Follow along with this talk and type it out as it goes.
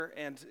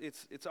And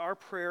it's our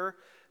prayer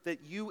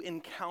that you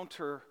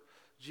encounter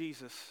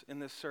Jesus in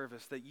this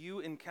service, that you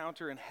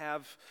encounter and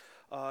have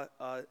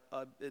a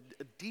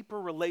deeper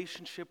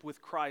relationship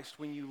with Christ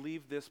when you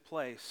leave this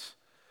place.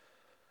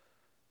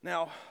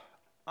 Now,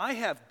 I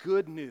have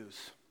good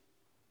news,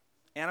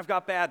 and I've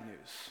got bad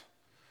news.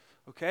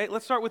 Okay,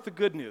 let's start with the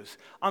good news.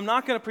 I'm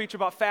not going to preach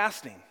about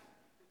fasting.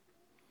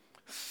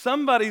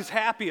 Somebody's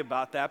happy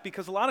about that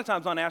because a lot of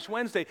times on Ash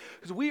Wednesday,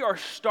 because we are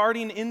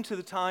starting into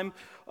the time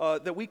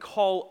that we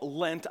call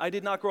Lent. I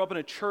did not grow up in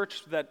a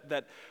church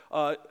that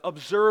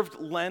observed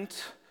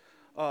Lent,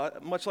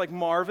 much like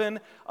Marvin.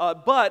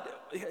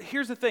 But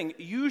here's the thing.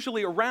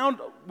 Usually around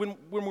when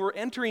we're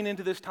entering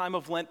into this time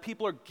of Lent,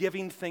 people are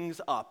giving things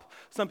up.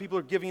 Some people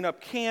are giving up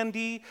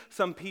candy.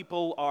 Some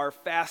people are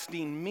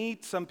fasting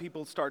meat. Some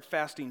people start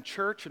fasting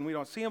church, and we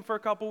don't see them for a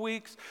couple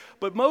weeks.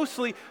 But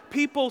mostly,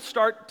 people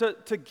start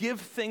to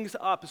give things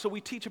up. So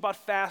we teach about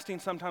fasting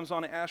sometimes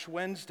on Ash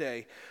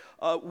Wednesday.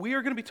 We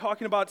are going to be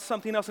talking about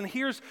something else. And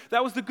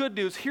that was the good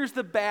news. Here's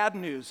the bad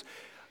news.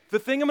 The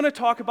thing I'm going to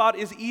talk about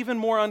is even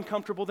more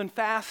uncomfortable than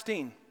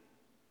fasting.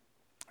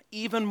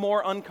 Even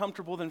more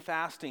uncomfortable than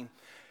fasting.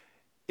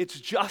 It's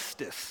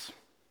justice.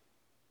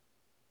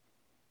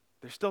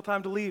 There's still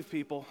time to leave,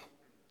 people.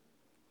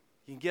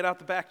 You can get out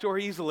the back door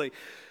easily.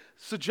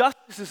 So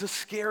justice is a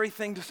scary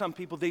thing to some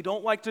people. They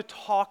don't like to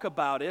talk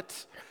about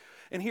it.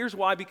 And here's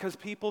why, because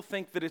people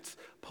think that it's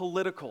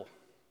political.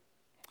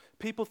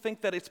 People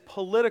think that it's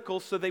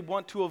political, so they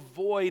want to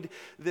avoid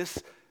this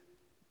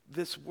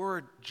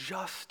word,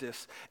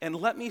 justice. And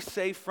let me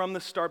say from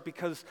the start,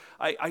 because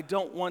I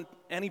don't want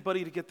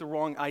anybody to get the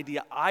wrong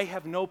idea, I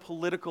have no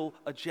political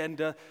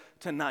agenda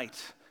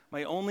tonight.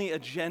 My only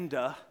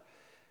agenda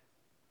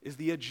is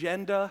the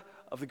agenda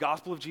of the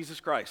gospel of Jesus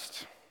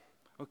Christ,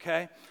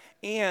 okay?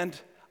 And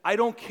I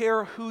don't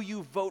care who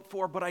you vote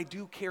for, but I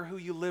do care who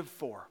you live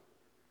for.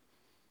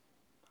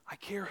 I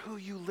care who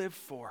you live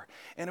for.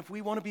 And if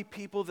we want to be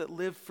people that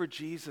live for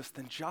Jesus,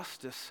 then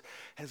justice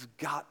has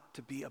got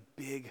to be a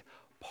big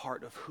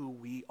part of who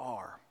we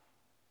are.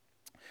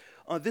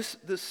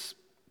 This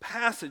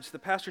passage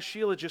that Pastor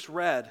Sheila just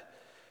read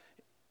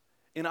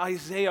in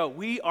Isaiah,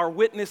 we are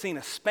witnessing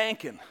a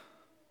spanking.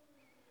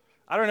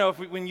 I don't know if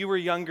when you were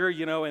younger,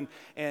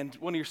 and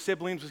one of your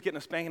siblings was getting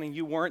a spanking and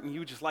you weren't, and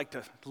you just like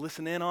to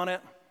listen in on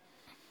it.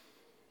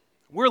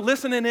 We're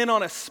listening in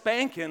on a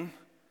spanking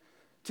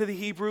to the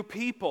Hebrew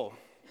people.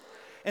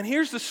 And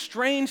here's the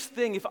strange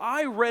thing. If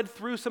I read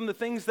through some of the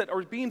things that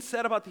are being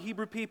said about the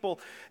Hebrew people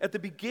at the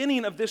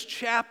beginning of this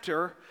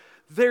chapter,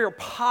 they're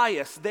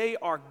pious. They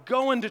are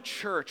going to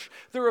church.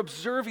 They're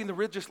observing the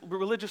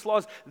religious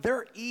laws.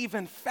 They're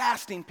even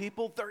fasting,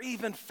 people. They're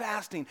even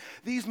fasting.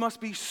 These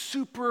must be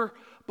super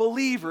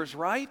believers,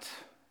 right?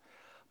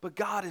 But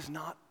God is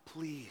not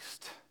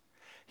pleased.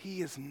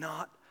 He is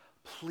not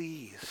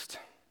pleased.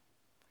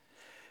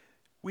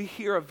 We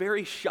hear a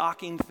very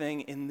shocking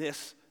thing in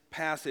this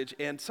passage,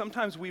 and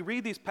sometimes we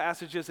read these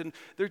passages and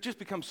they just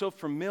become so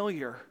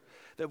familiar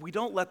that we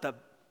don't let the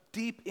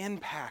deep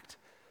impact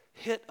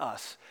hit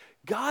us.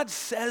 God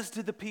says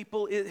to the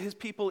people, his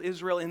people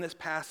Israel in this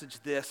passage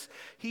this.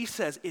 He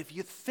says, if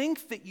you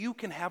think that you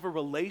can have a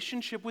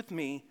relationship with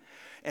me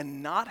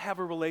and not have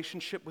a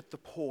relationship with the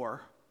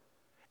poor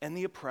and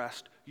the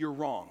oppressed, you're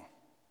wrong.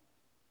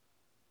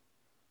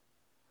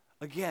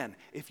 Again,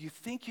 if you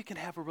think you can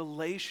have a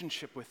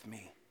relationship with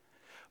me,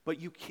 but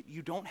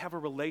you don't have a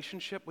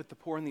relationship with the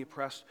poor and the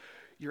oppressed,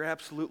 you're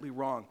absolutely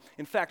wrong.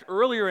 In fact,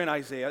 earlier in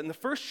Isaiah, in the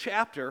first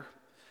chapter,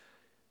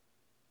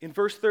 in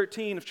verse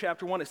 13 of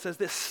chapter 1, it says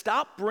this: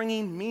 stop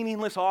bringing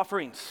meaningless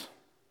offerings.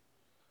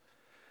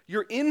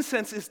 Your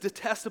incense is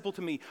detestable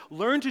to me.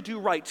 Learn to do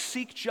right,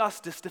 seek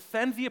justice,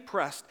 defend the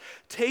oppressed,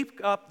 take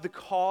up the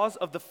cause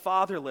of the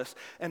fatherless,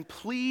 and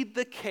plead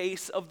the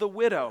case of the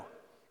widow.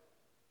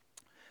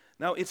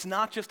 Now, it's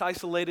not just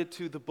isolated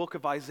to the book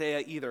of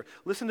Isaiah either.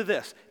 Listen to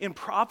this. In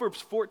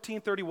Proverbs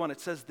 14:31,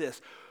 it says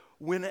this: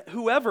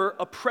 whoever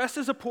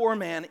oppresses a poor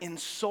man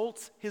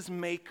insults his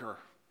maker.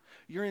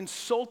 You're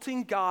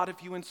insulting God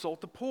if you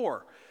insult the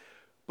poor.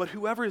 But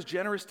whoever is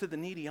generous to the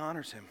needy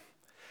honors him.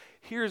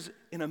 Here's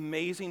an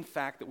amazing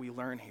fact that we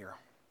learn here,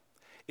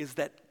 is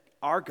that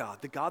our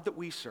God, the God that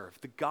we serve,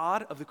 the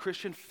God of the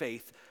Christian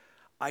faith,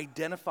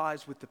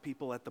 identifies with the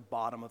people at the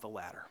bottom of the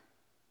ladder.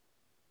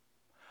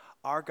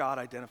 Our God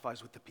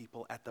identifies with the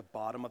people at the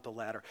bottom of the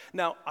ladder.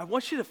 Now, I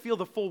want you to feel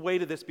the full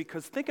weight of this,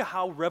 because think of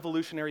how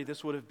revolutionary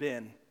this would have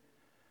been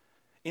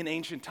in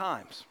ancient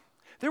times.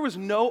 There was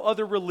no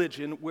other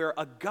religion where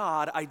a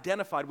God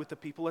identified with the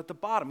people at the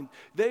bottom.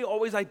 They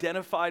always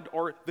identified,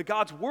 or the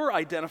gods were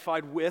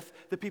identified with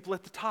the people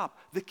at the top,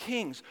 the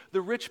kings,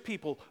 the rich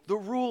people, the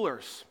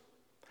rulers,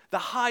 the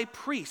high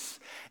priests.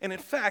 And in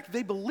fact,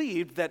 they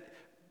believed that,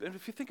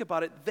 if you think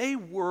about it, they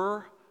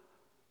were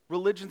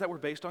religions that were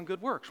based on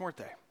good works, weren't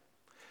they?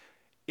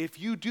 If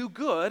you do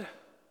good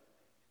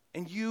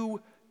and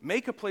you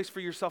make a place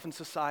for yourself in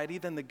society,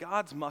 then the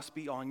gods must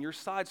be on your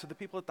side. So the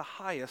people at the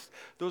highest,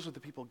 those are the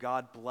people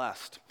God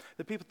blessed.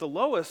 The people at the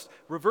lowest,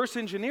 reverse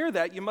engineer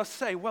that. You must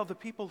say, well, the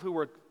people who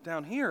are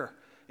down here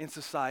in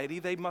society,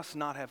 they must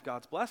not have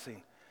God's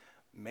blessing.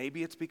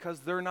 Maybe it's because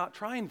they're not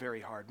trying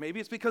very hard. Maybe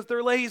it's because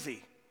they're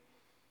lazy.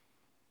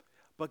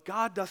 But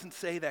God doesn't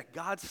say that.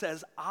 God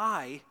says,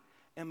 I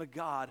am a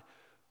God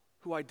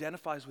who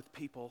identifies with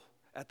people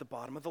at the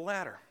bottom of the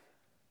ladder.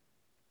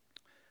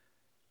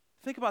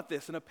 Think about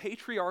this. In a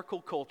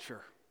patriarchal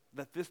culture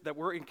that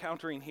we're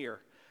encountering here,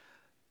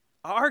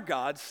 our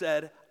God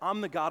said, I'm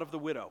the God of the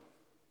widow.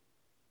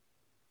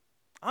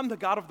 I'm the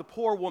God of the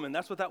poor woman.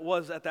 That's what that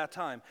was at that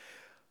time.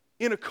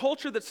 In a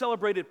culture that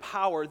celebrated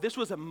power, this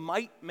was a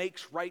might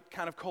makes right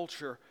kind of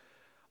culture.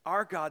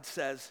 Our God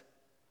says,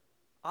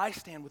 I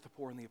stand with the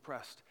poor and the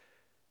oppressed.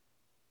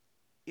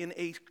 In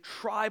a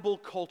tribal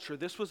culture,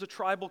 this was a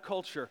tribal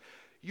culture.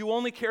 You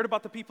only cared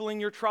about the people in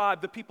your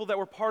tribe, the people that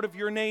were part of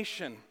your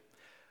nation.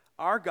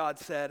 Our God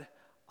said,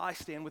 I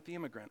stand with the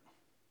immigrant.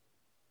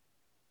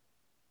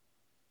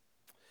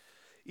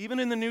 Even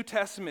in the New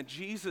Testament,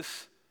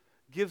 Jesus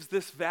gives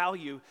this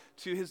value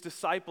to his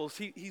disciples.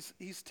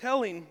 He's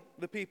telling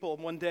the people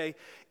one day,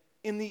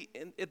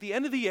 at the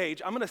end of the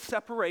age, I'm going to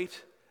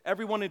separate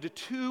everyone into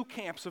two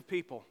camps of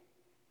people.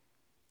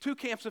 Two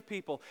camps of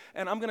people.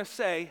 And I'm going to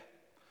say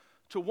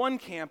to one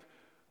camp,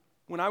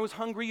 when I was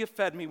hungry, you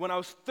fed me. When I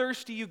was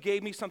thirsty, you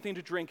gave me something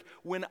to drink.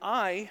 When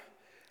I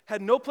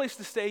had no place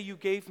to stay, you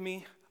gave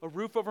me a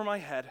roof over my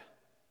head.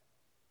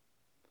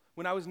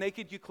 When I was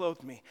naked, you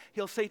clothed me.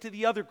 He'll say to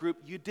the other group,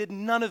 you did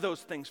none of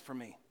those things for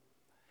me.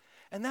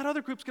 And that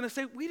other group's going to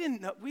say, we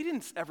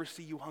didn't ever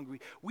see you hungry.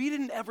 We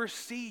didn't ever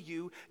see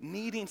you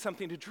needing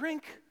something to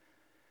drink.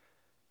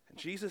 And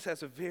Jesus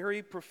has a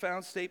very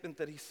profound statement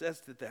that he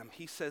says to them.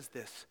 He says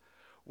this,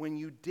 when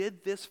you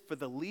did this for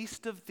the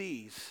least of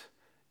these,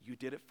 you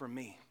did it for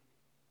me.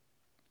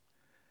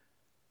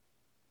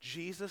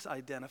 Jesus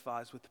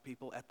identifies with the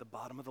people at the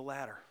bottom of the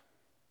ladder.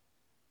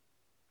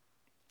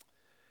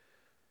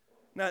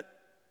 Now,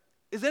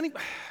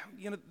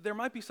 there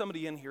might be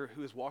somebody in here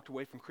who has walked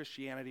away from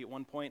Christianity at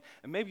one point,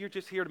 and maybe you're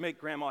just here to make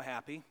grandma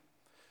happy.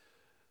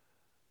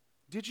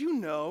 Did you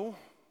know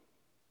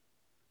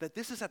that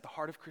this is at the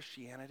heart of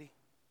Christianity?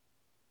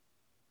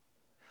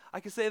 I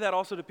can say that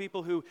also to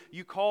people who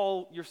you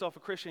call yourself a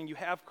Christian, you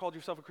have called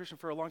yourself a Christian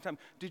for a long time.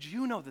 Did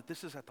you know that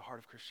this is at the heart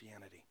of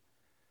Christianity?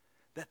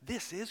 That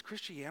this is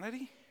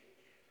Christianity?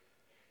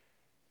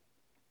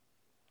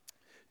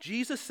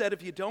 Jesus said,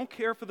 if you don't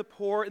care for the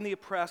poor and the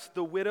oppressed,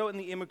 the widow and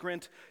the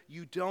immigrant,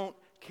 you don't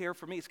care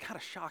for me. It's kind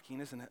of shocking,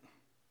 isn't it?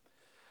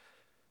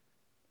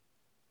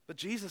 But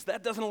Jesus,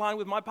 that doesn't align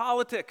with my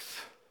politics.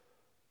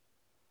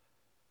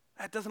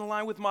 That doesn't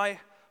align with my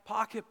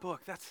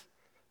pocketbook. That's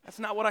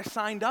not what I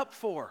signed up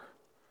for.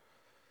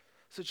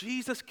 So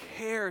Jesus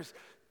cares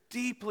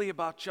deeply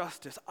about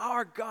justice.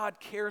 Our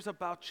God cares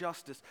about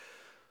justice.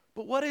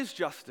 But what is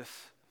justice?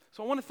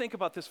 So I want to think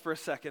about this for a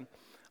second.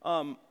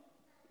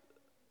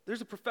 There's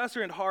a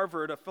professor at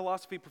Harvard, a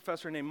philosophy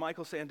professor named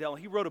Michael Sandel.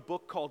 He wrote a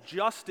book called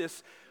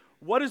Justice,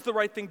 What is the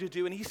Right Thing to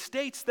Do? And he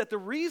states that the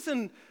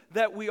reason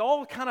that we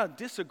all kind of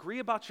disagree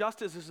about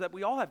justice is that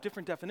we all have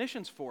different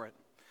definitions for it.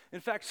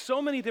 In fact,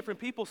 so many different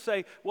people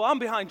say, well, I'm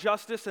behind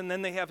justice, and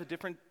then they have a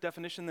different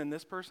definition than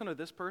this person or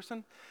this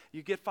person.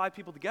 You get 5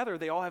 people together,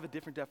 they all have a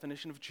different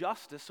definition of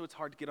justice, so it's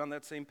hard to get on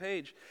that same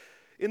page.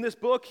 In this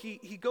book, he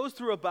goes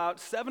through about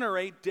 7 or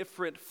 8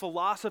 different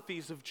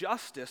philosophies of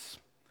justice.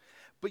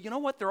 But you know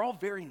what? They're all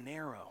very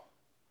narrow.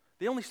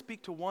 They only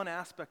speak to one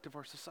aspect of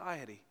our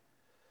society.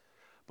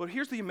 But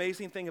here's the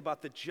amazing thing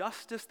about the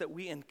justice that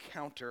we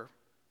encounter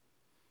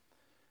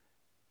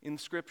in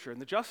Scripture. And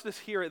the justice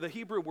here, the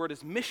Hebrew word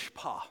is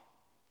mishpah.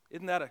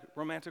 Isn't that a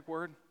romantic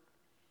word?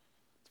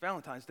 It's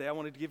Valentine's Day. I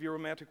wanted to give you a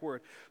romantic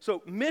word. So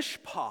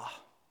mishpah,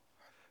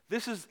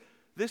 this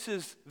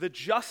is the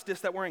justice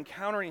that we're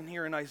encountering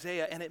here in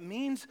Isaiah. And it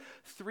means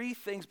 3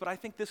 things, but I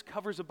think this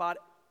covers about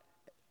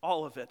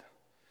all of it.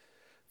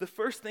 The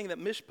first thing that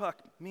mishpah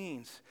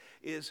means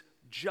is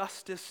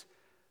justice,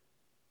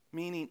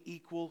 meaning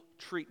equal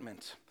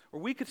treatment.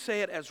 Or we could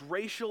say it as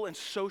racial and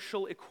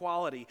social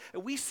equality.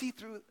 And we see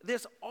through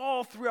this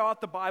all throughout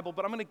the Bible,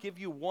 but I'm going to give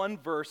you one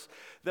verse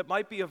that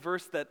might be a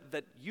verse that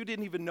you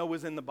didn't even know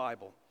was in the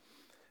Bible.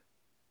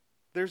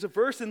 There's a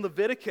verse in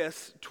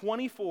Leviticus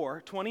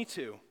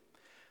 24:22,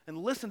 and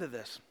listen to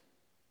this.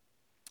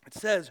 It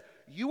says,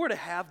 you are to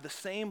have the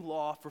same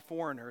law for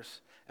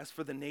foreigners as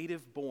for the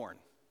native born.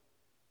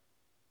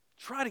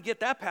 Try to get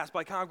that passed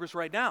by Congress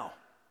right now.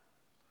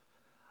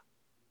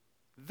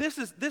 This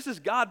is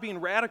God being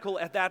radical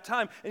at that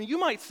time. And you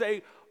might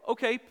say,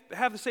 okay,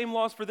 have the same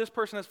laws for this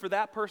person as for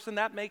that person.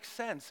 That makes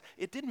sense.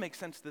 It didn't make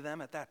sense to them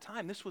at that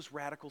time. This was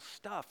radical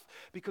stuff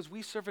because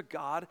we serve a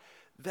God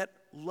that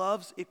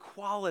loves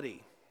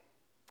equality.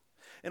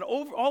 And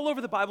all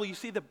over the Bible, you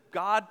see that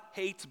God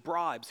hates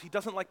bribes. He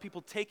doesn't like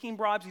people taking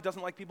bribes. He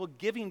doesn't like people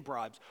giving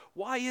bribes.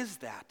 Why is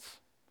that?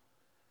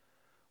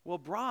 Well,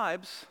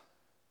 bribes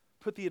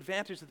put the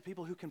advantage of the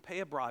people who can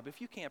pay a bribe.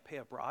 If you can't pay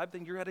a bribe,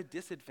 then you're at a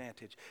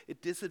disadvantage.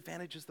 It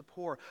disadvantages the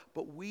poor.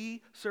 But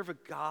we serve a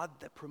God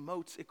that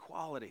promotes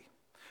equality.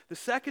 The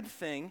second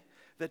thing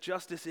that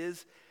justice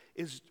is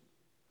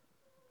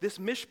this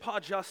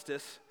mishpah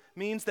justice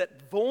means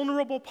that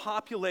vulnerable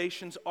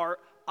populations are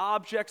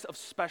objects of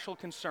special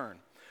concern,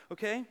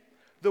 okay?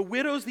 The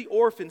widows, the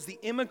orphans, the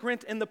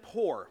immigrant, and the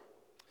poor.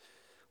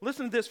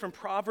 Listen to this from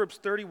Proverbs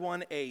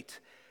 31:8.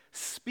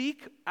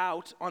 Speak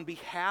out on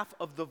behalf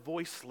of the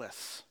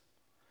voiceless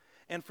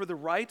and for the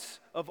rights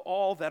of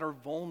all that are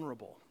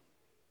vulnerable.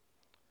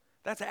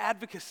 That's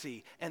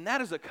advocacy, and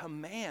that is a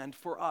command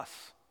for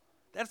us.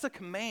 That's a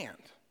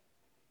command.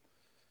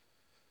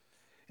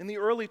 In the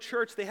early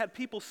church, they had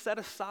people set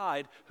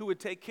aside who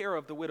would take care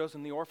of the widows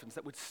and the orphans,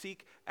 that would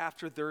seek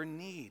after their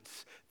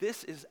needs.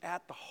 This is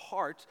at the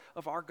heart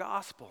of our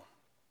gospel.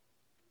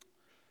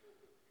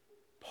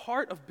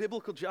 Part of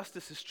biblical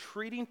justice is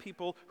treating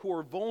people who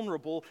are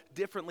vulnerable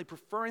differently,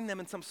 preferring them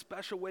in some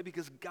special way,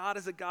 because God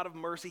is a God of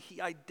mercy.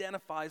 He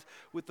identifies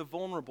with the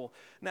vulnerable.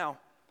 Now,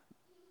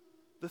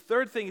 the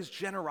third thing is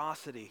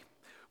generosity.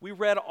 We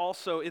read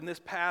also in this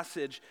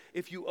passage,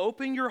 if you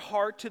open your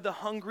heart to the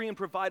hungry and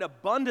provide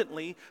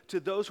abundantly to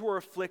those who are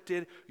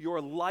afflicted,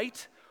 your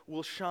light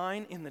will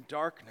shine in the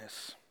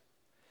darkness,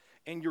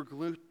 and your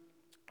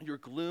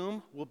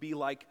gloom will be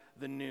like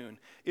the noon.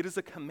 It is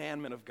a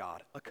commandment of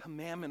God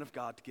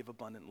to give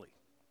abundantly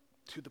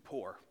to the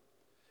poor.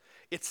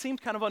 It seems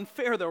kind of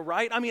unfair though,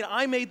 right? I mean,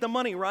 I made the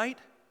money, right?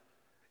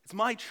 It's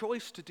my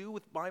choice to do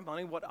with my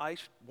money what I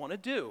want to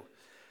do.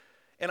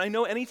 And I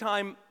know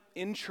anytime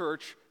in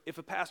church, if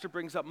a pastor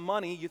brings up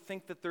money, you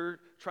think that they're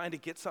trying to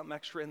get something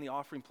extra in the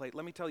offering plate.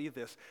 Let me tell you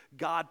this,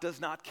 God does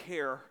not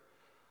care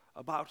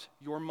about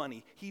your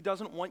money. He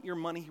doesn't want your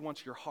money, he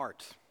wants your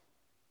heart.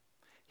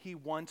 He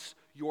wants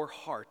your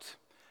heart.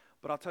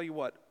 But I'll tell you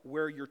what,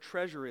 where your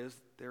treasure is,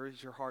 there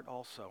is your heart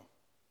also.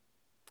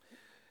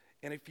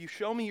 And if you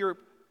show me your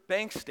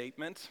bank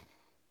statement,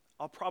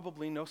 I'll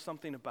probably know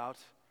something about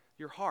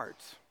your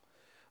heart.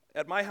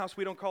 At my house,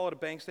 we don't call it a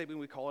bank statement,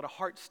 we call it a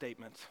heart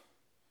statement.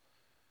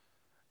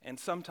 And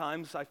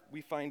sometimes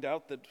we find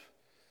out that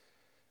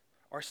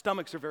our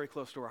stomachs are very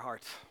close to our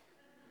hearts.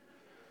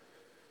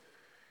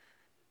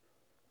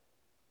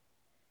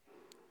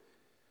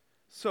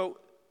 So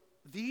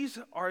these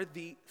are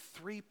the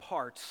three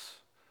parts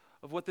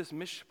of what this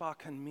mishpah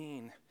can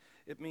mean.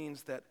 It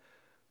means that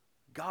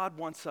God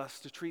wants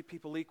us to treat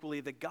people equally,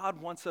 that God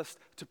wants us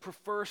to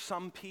prefer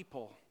some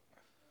people,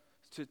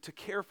 to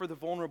care for the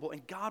vulnerable,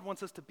 and God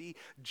wants us to be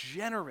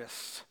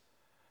generous.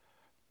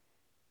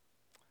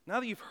 Now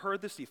that you've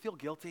heard this, do you feel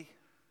guilty?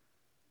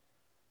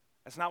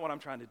 That's not what I'm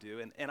trying to do.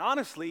 And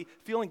honestly,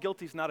 feeling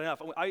guilty is not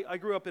enough. I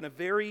grew up in a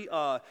very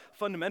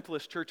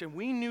fundamentalist church, and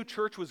we knew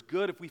church was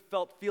good if we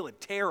felt feeling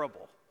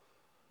terrible.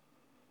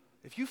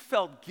 If you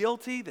felt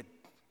guilty, the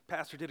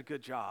pastor did a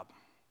good job.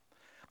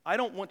 I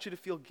don't want you to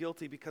feel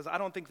guilty because I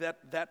don't think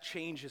that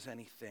changes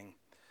anything.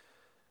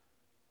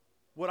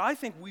 What I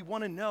think we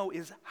want to know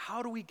is,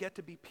 how do we get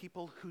to be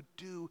people who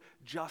do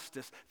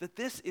justice? That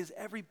this is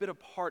every bit a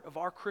part of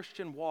our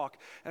Christian walk,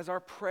 as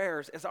our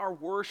prayers, as our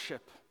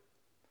worship.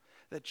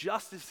 That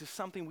justice is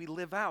something we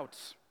live out.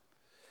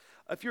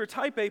 If you're a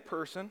type A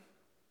person,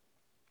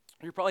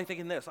 you're probably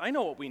thinking this, I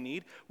know what we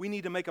need. We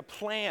need to make a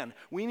plan.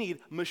 We need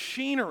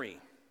machinery.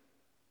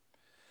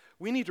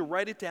 We need to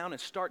write it down and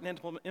start an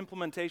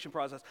implementation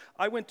process.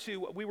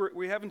 We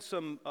were having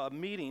some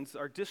meetings.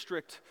 Our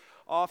district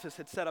office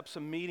had set up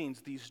some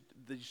meetings, these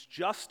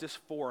justice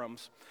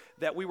forums,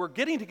 that we were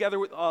getting together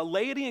with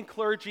laity and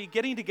clergy,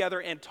 getting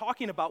together and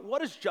talking about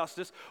what is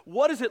justice,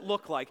 what does it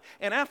look like.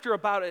 And after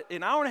about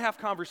an hour and a half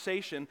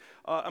conversation,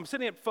 I'm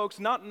sitting at folks,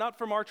 not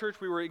from our church,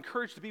 we were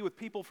encouraged to be with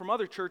people from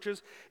other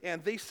churches,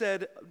 and they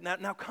said,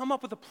 now come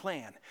up with a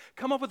plan.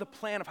 Come up with a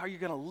plan of how you're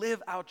going to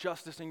live out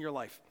justice in your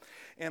life.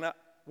 And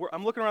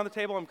I'm looking around the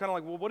table, I'm kind of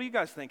like, well, what do you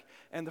guys think?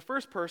 And the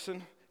first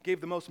person gave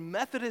the most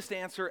Methodist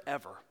answer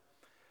ever.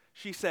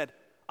 She said,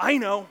 I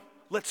know,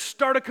 let's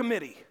start a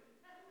committee.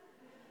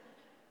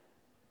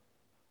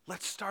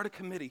 Let's start a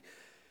committee.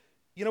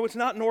 You know, it's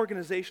not an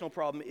organizational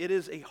problem, it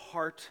is a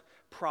heart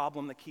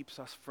problem that keeps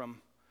us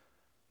from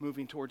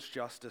moving towards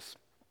justice.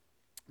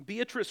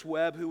 Beatrice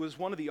Webb, who was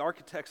one of the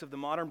architects of the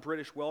modern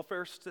British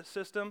welfare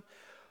system,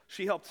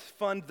 she helped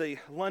fund the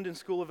London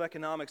School of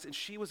Economics, and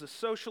she was a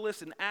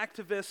socialist, an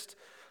activist,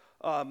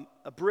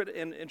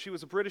 and she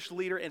was a British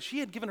leader, and she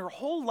had given her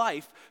whole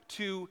life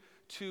to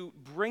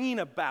bringing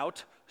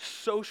about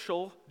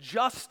social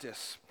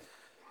justice.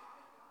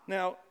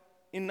 Now,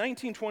 in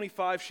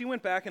 1925, she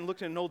went back and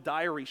looked at an old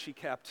diary she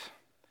kept,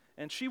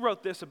 and she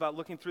wrote this about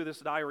looking through this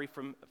diary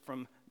from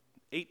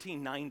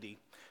 1890.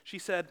 She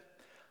said,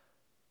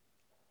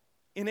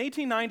 in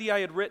 1890 I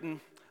had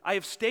written, I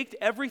have staked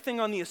everything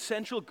on the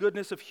essential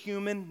goodness of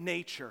human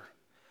nature.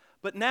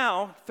 But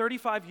now,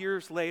 35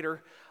 years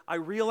later, I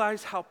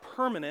realize how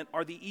permanent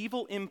are the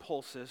evil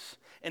impulses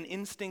and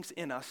instincts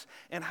in us,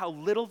 and how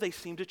little they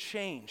seem to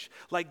change,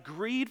 like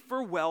greed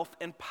for wealth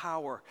and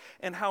power,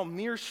 and how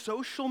mere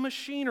social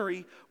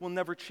machinery will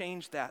never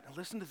change that. And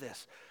listen to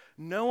this.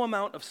 No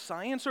amount of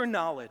science or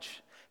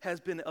knowledge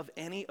has been of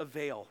any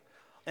avail.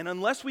 And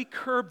unless we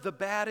curb the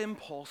bad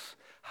impulse,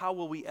 how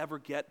will we ever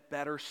get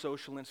better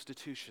social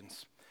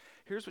institutions?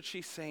 Here's what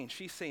she's saying.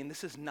 She's saying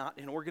this is not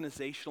an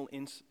organizational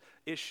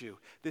issue.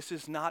 This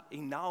is not a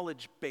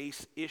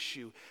knowledge-based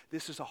issue.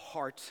 This is a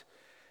heart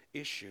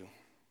issue.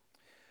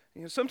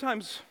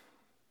 Sometimes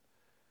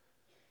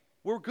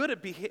we're good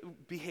at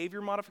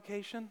behavior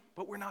modification,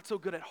 but we're not so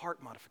good at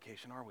heart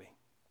modification, are we?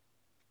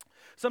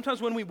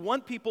 Sometimes when we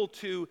want people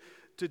to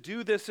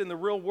do this in the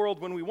real world,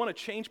 when we want to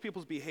change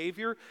people's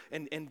behavior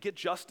and get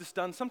justice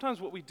done, sometimes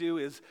what we do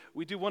is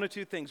we do one of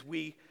two things.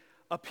 We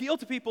appeal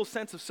to people's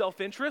sense of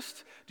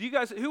self-interest. Do you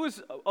guys, who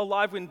was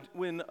alive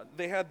when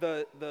they had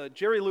the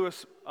Jerry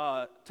Lewis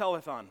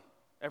telethon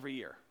every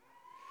year?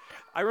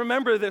 I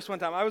remember this one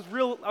time. I was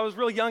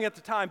real young at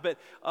the time, but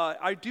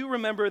I do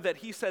remember that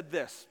he said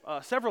this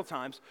several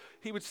times.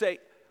 He would say,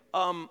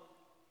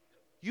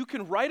 you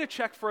can write a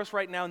check for us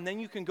right now, and then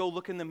you can go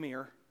look in the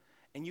mirror,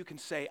 and you can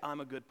say,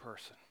 I'm a good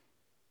person.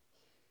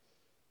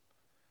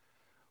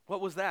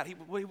 What was that?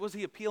 What was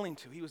he appealing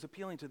to? He was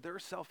appealing to their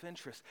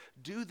self-interest.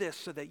 Do this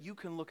so that you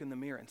can look in the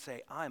mirror and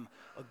say, I'm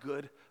a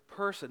good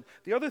person.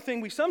 The other thing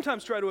we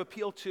sometimes try to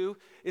appeal to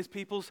is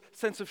people's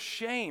sense of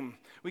shame.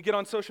 We get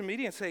on social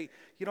media and say,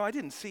 I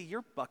didn't see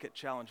your bucket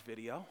challenge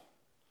video.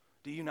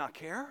 Do you not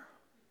care?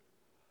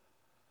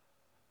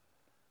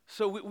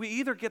 So we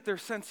either get their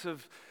sense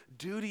of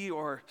duty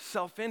or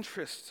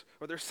self-interest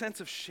or their sense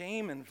of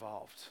shame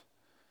involved.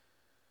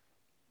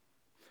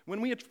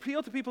 When we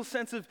appeal to people's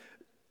sense of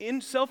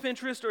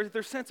self-interest or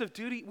their sense of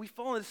duty, we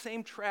fall in the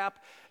same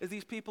trap as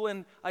these people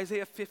in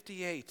Isaiah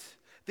 58.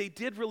 They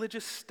did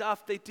religious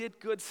stuff, they did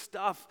good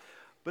stuff,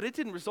 but it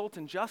didn't result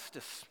in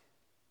justice.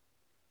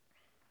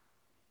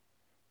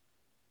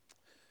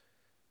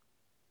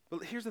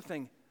 But here's the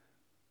thing.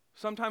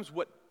 Sometimes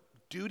what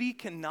duty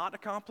cannot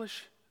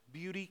accomplish,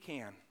 beauty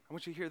can. I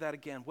want you to hear that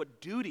again. What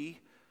a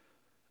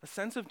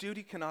sense of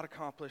duty cannot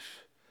accomplish,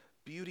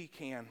 beauty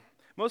can.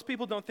 Most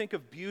people don't think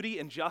of beauty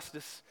and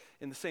justice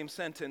in the same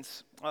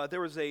sentence.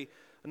 There was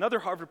another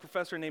Harvard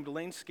professor named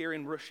Elaine Scarry,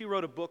 and she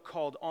wrote a book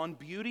called On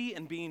Beauty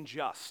and Being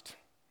Just.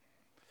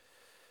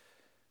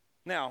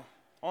 Now,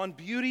 on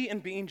beauty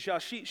and being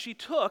just, she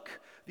took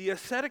the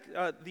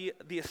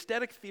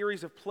aesthetic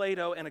theories of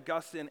Plato and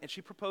Augustine, and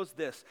she proposed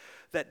this,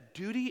 that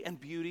duty and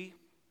beauty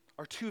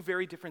are two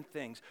very different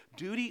things.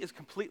 Duty is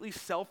completely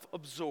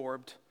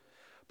self-absorbed,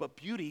 but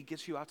beauty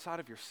gets you outside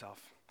of yourself.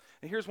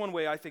 And here's one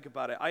way I think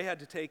about it. I had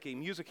to take a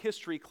music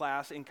history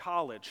class in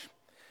college.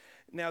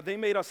 Now, they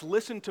made us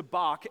listen to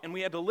Bach, and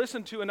we had to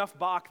listen to enough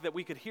Bach that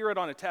we could hear it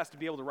on a test to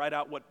be able to write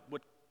out what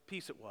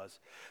piece it was.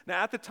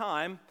 Now, at the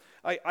time,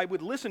 I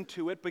would listen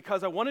to it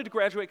because I wanted to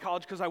graduate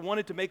college because I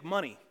wanted to make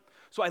money.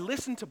 So I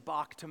listened to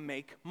Bach to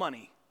make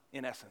money,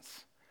 in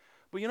essence.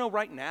 But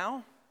right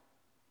now,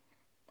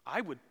 I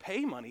would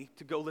pay money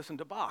to go listen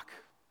to Bach.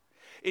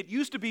 It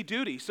used to be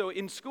duty. So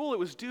in school, it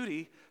was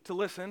duty to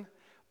listen,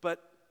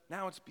 but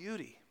now it's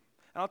beauty.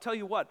 And I'll tell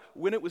you what,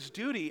 when it was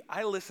duty,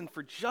 I listened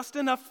for just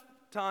enough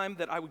time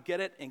that I would get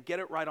it and get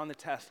it right on the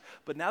test.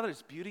 But now that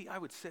it's beauty, I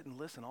would sit and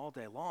listen all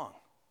day long.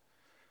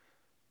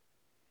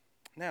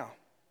 Now,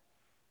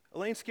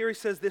 Elaine Scarry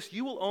says this,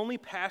 you will only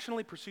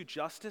passionately pursue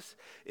justice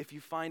if you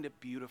find it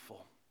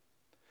beautiful.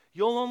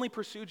 You'll only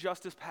pursue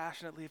justice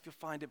passionately if you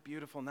find it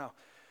beautiful. Now,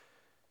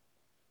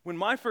 when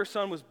my first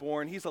son was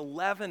born, he's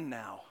 11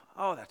 now.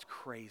 Oh, that's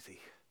crazy.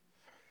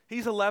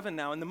 He's 11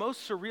 now, and the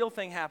most surreal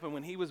thing happened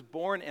when he was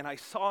born and I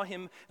saw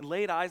him and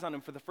laid eyes on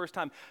him for the first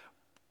time.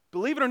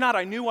 Believe it or not,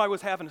 I knew I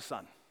was having a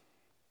son.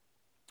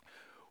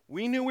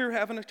 We knew we were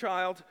having a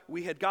child.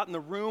 We had gotten the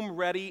room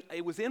ready.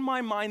 It was in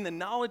my mind, the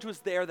knowledge was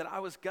there that I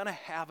was going to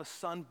have a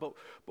son, but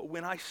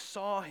when I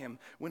saw him,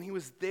 when he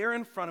was there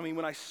in front of me,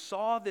 when I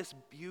saw this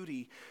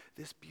beauty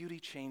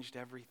changed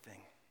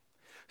everything.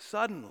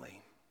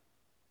 Suddenly,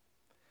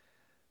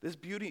 this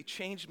beauty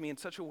changed me in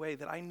such a way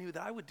that I knew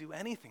that I would do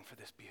anything for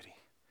this beauty.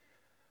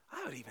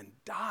 I would even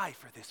die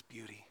for this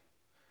beauty.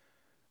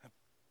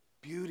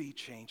 Beauty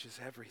changes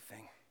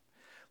everything.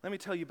 Let me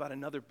tell you about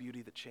another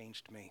beauty that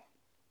changed me.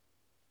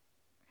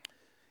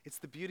 It's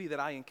the beauty that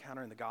I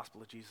encounter in the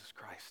gospel of Jesus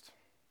Christ.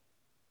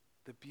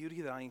 The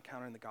beauty that I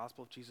encounter in the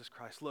gospel of Jesus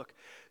Christ. Look,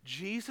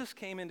 Jesus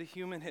came into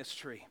human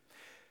history.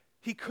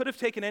 He could have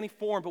taken any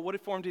form, but what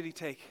form did he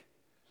take?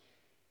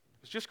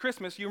 It was just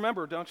Christmas, you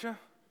remember, don't you?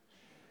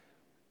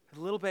 A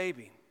little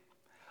baby,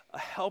 a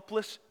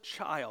helpless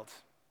child,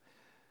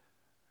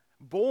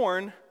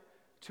 born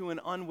to an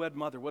unwed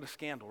mother. What a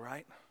scandal,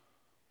 right?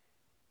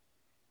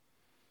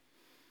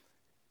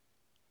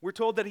 We're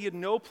told that he had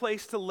no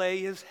place to lay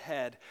his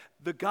head.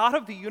 The God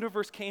of the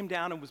universe came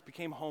down and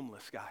became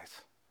homeless, guys.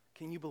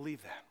 Can you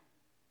believe that?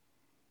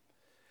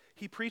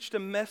 He preached a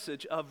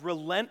message of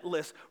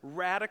relentless,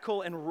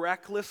 radical, and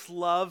reckless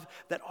love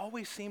that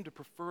always seemed to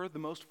prefer the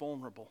most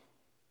vulnerable.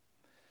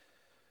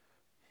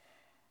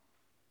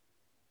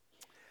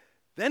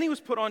 Then he was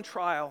put on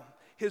trial.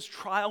 His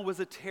trial was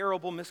a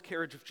terrible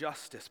miscarriage of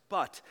justice,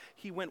 but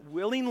he went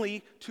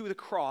willingly to the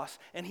cross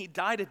and he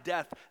died a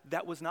death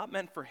that was not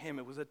meant for him.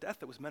 It was a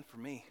death that was meant for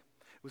me.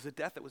 It was a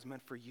death that was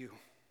meant for you.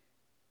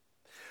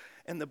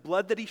 And the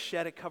blood that he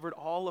shed, it covered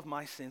all of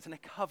my sins and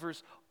it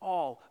covers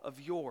all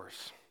of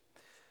yours.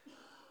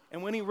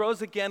 And when he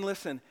rose again,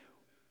 listen,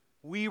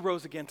 we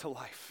rose again to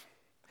life.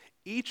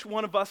 Each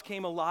one of us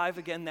came alive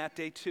again that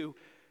day too.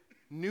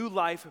 New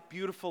life,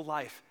 beautiful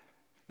life.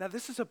 Now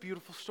this is a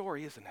beautiful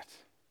story, isn't it?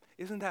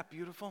 Isn't that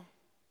beautiful?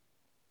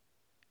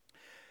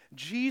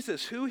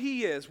 Jesus, who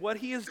he is, what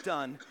he has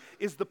done,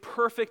 is the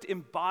perfect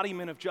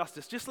embodiment of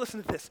justice. Just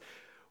listen to this.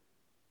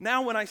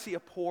 Now when I see a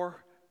poor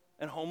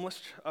and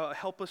homeless,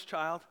 helpless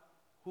child,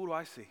 who do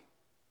I see?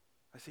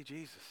 I see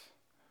Jesus.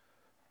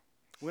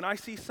 When I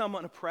see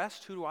someone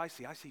oppressed, who do I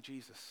see? I see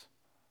Jesus.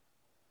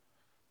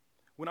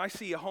 When I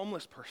see a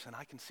homeless person,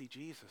 I can see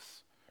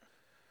Jesus.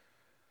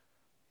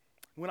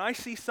 When I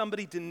see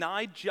somebody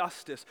denied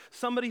justice,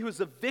 somebody who is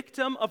a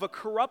victim of a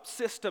corrupt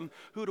system,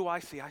 who do I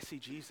see? I see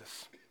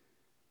Jesus.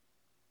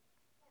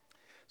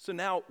 So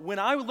now, when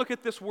I look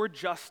at this word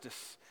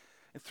justice,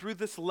 and through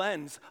this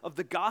lens of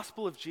the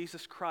gospel of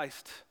Jesus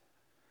Christ,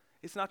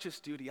 it's not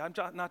just duty. I'm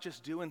not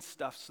just doing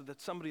stuff so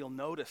that somebody will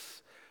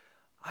notice.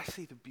 I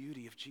see the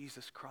beauty of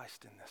Jesus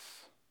Christ in this.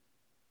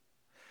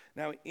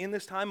 Now, in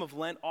this time of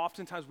Lent,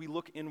 oftentimes we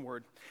look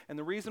inward. And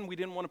the reason we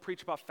didn't want to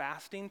preach about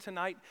fasting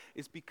tonight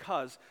is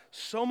because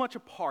so much a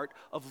part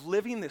of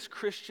living this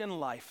Christian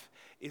life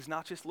is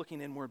not just looking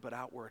inward, but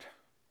outward.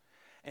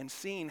 And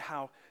seeing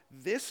how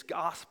this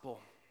gospel,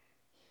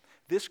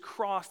 this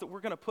cross that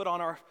we're going to put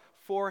on our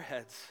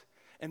foreheads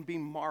and be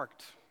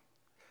marked,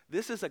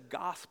 this is a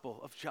gospel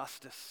of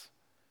justice.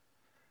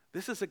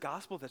 This is a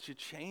gospel that should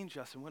change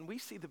us. And when we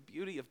see the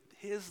beauty of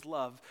his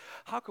love,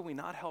 how can we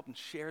not help and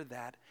share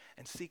that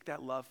and seek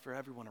that love for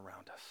everyone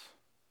around us?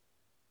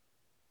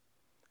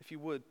 If you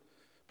would,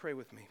 pray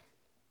with me.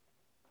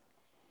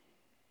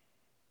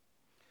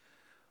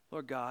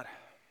 Lord God,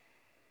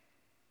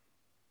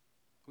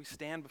 we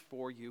stand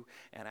before you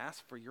and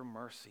ask for your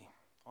mercy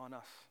on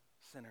us,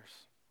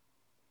 sinners.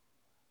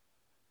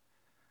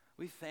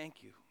 We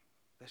thank you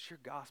that your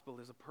gospel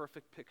is a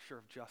perfect picture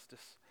of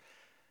justice.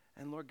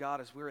 And Lord God,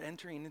 as we're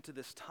entering into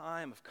this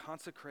time of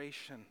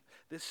consecration,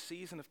 this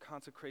season of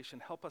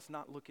consecration, help us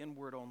not look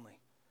inward only,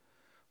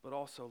 but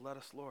also let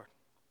us, Lord,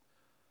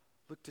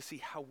 look to see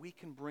how we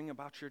can bring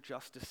about your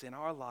justice in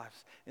our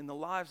lives, in the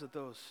lives of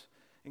those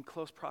in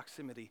close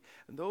proximity,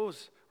 and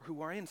those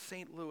who are in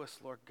St. Louis,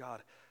 Lord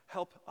God.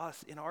 Help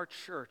us in our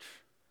church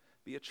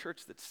be a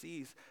church that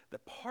sees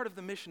that part of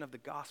the mission of the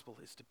gospel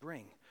is to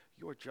bring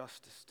your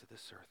justice to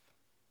this earth.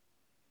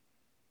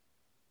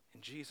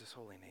 In Jesus'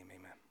 holy name,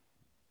 amen.